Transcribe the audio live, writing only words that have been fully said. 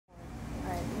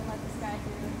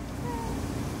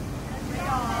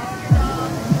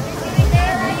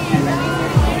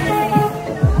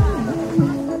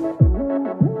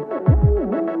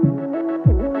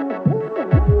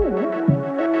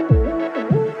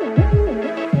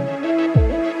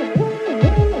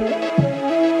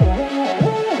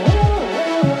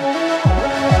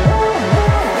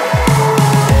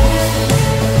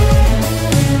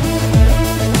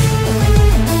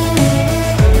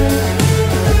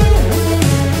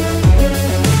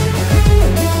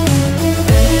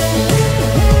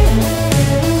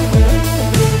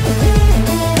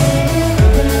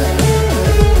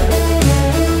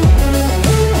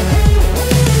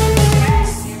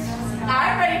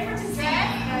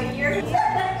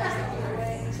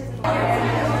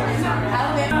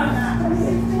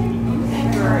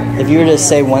If you were to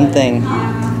say one thing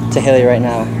to Haley right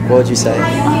now, what would you say?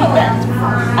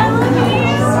 I love you.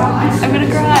 I'm gonna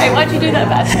cry. Why'd you do that,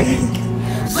 Patrick?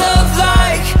 Love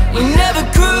like we never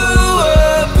grew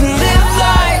up and live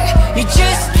like you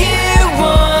just get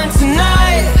one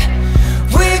tonight.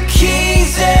 We're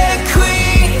kings and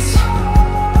queens.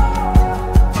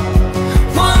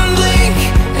 One blink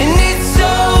and it's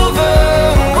over.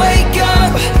 Wake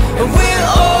up and we're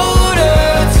older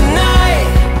tonight.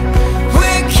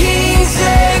 We're kings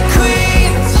and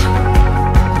queens.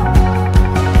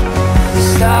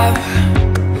 Stop,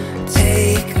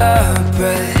 take a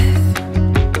breath.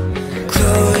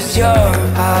 Close your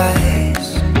eyes,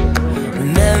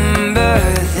 remember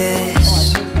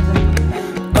this.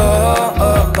 Oh,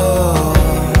 oh, oh,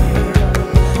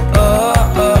 oh,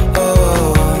 oh,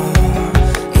 oh,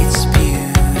 it's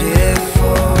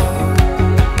beautiful.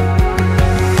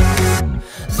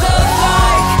 Love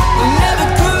like we never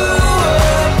grew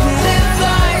up and live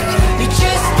like you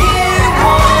just get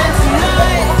one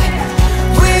tonight.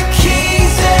 We're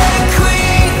kings and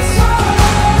queens.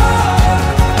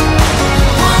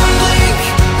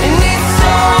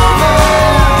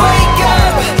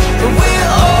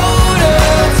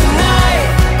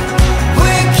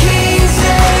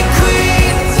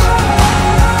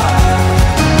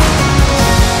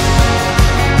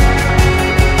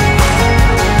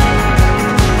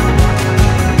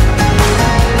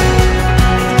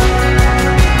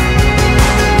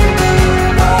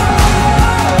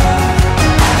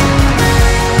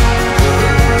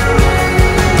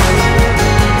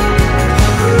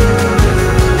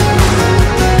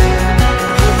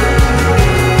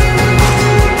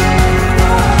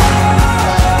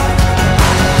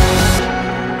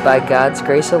 By God's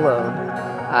grace alone,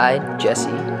 I,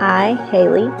 Jesse, I,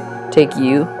 Haley, take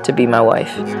you to be my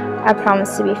wife. I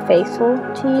promise to be faithful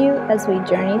to you as we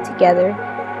journey together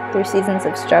through seasons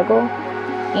of struggle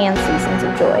and seasons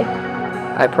of joy.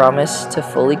 I promise to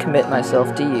fully commit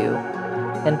myself to you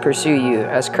and pursue you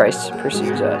as Christ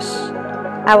pursues us.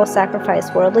 I will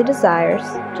sacrifice worldly desires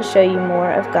to show you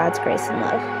more of God's grace and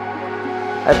love.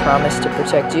 I promise to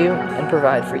protect you and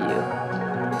provide for you.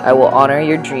 I will honor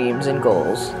your dreams and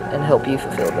goals and help you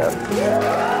fulfill them.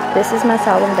 This is my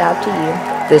solemn vow to you.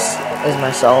 This is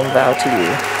my solemn vow to you.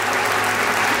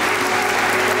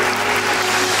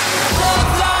 Love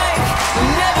like we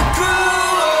never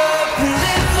grew up and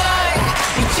live like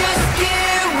you just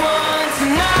get one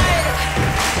tonight.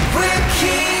 We're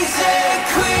kings and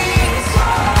queens.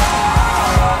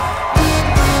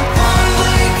 One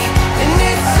blink and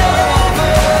it's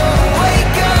over.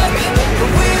 Wake up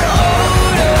and we're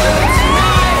older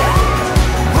tonight.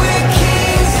 We're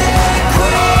kings and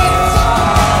queens.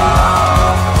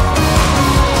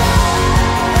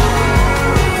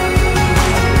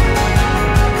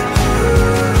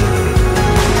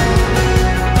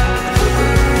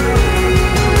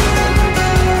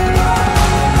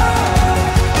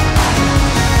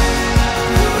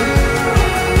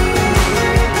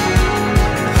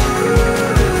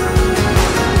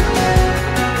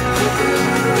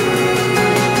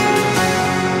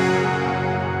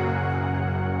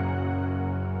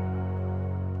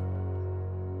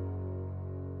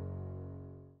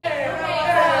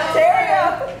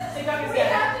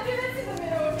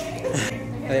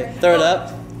 Hey, throw it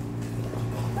up.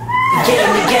 Give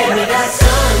me that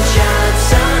sunshine,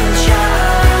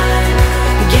 sunshine.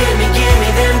 Give me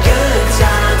them good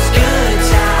times, good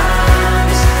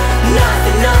times.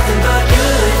 Nothing but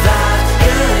good vibes,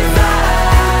 good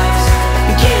vibes.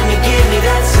 Give me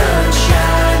that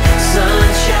sunshine,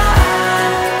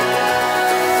 sunshine.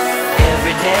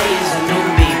 Every day is a new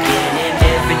beginning.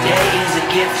 Every day is a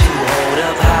gift to hold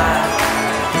up high.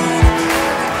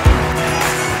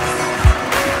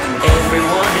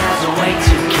 Everyone has a way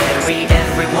to carry,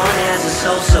 everyone has a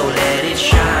soul, so let it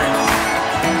shine.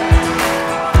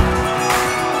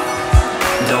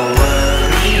 Don't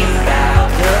worry about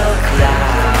the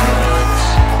clouds,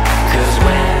 'cause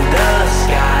when the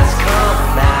skies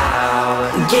come out,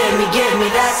 give me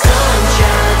that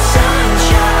sunshine,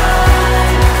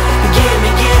 sunshine. Give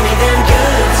me them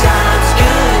good times,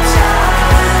 good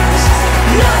times.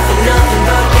 Nothing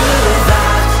but good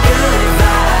vibes, good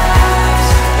vibes.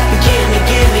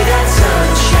 Give me that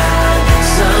sunshine,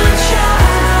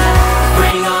 sunshine.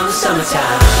 Bring on the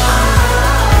summertime.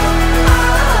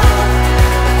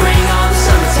 Bring on the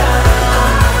summertime.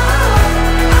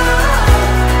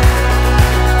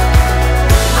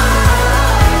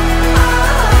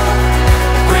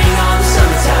 Bring on the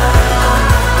summertime.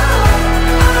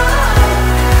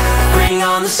 Bring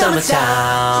on the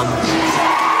summertime.